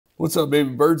What's up, baby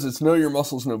birds? It's Know Your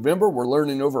Muscles November. We're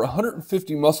learning over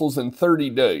 150 muscles in 30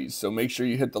 days. So make sure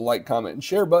you hit the like, comment, and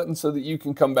share button so that you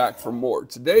can come back for more.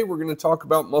 Today, we're going to talk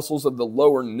about muscles of the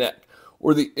lower neck,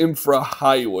 or the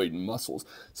infrahyoid muscles.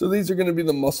 So these are going to be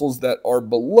the muscles that are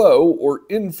below or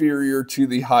inferior to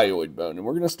the hyoid bone. And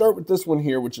we're going to start with this one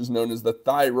here, which is known as the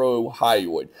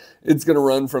thyrohyoid. It's going to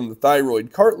run from the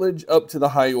thyroid cartilage up to the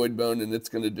hyoid bone, and it's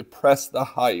going to depress the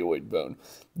hyoid bone.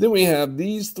 Then we have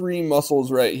these three muscles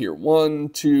right here, 1,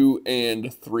 2,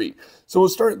 and 3. So we'll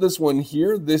start this one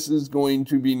here. This is going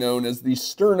to be known as the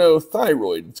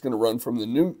sternothyroid. It's going to run from the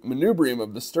manubrium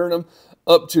of the sternum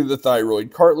up to the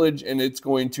thyroid cartilage, and it's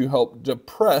going to help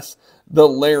depress the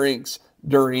larynx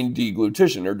during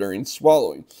deglutition or during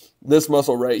swallowing. This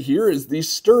muscle right here is the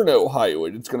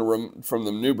sternohyoid. It's going to run from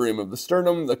the manubrium of the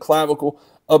sternum, the clavicle,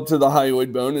 up to the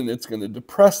hyoid bone, and it's going to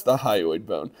depress the hyoid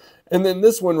bone. And then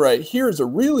this one right here is a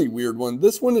really weird one.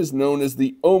 This one is known as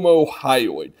the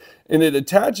omohyoid, and it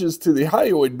attaches to the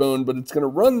hyoid bone, but it's going to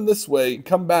run this way,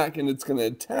 come back, and it's going to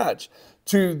attach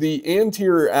to the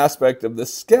anterior aspect of the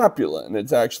scapula, and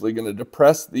it's actually going to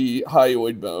depress the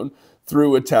hyoid bone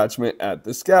through attachment at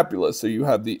the scapula. So you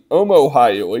have the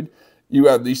omohyoid, you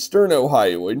have the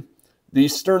sternohyoid, the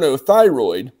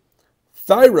sternothyroid,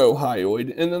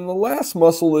 thyrohyoid, and then the last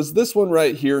muscle is this one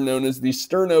right here known as the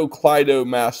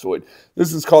sternocleidomastoid.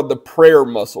 This is called the prayer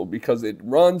muscle because it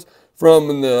runs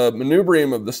from the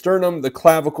manubrium of the sternum, the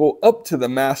clavicle, up to the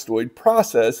mastoid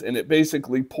process, and it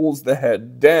basically pulls the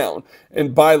head down.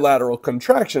 And bilateral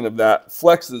contraction of that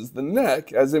flexes the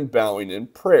neck as in bowing in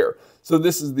prayer. So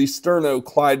this is the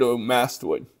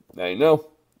sternocleidomastoid. Now you know.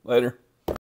 Later.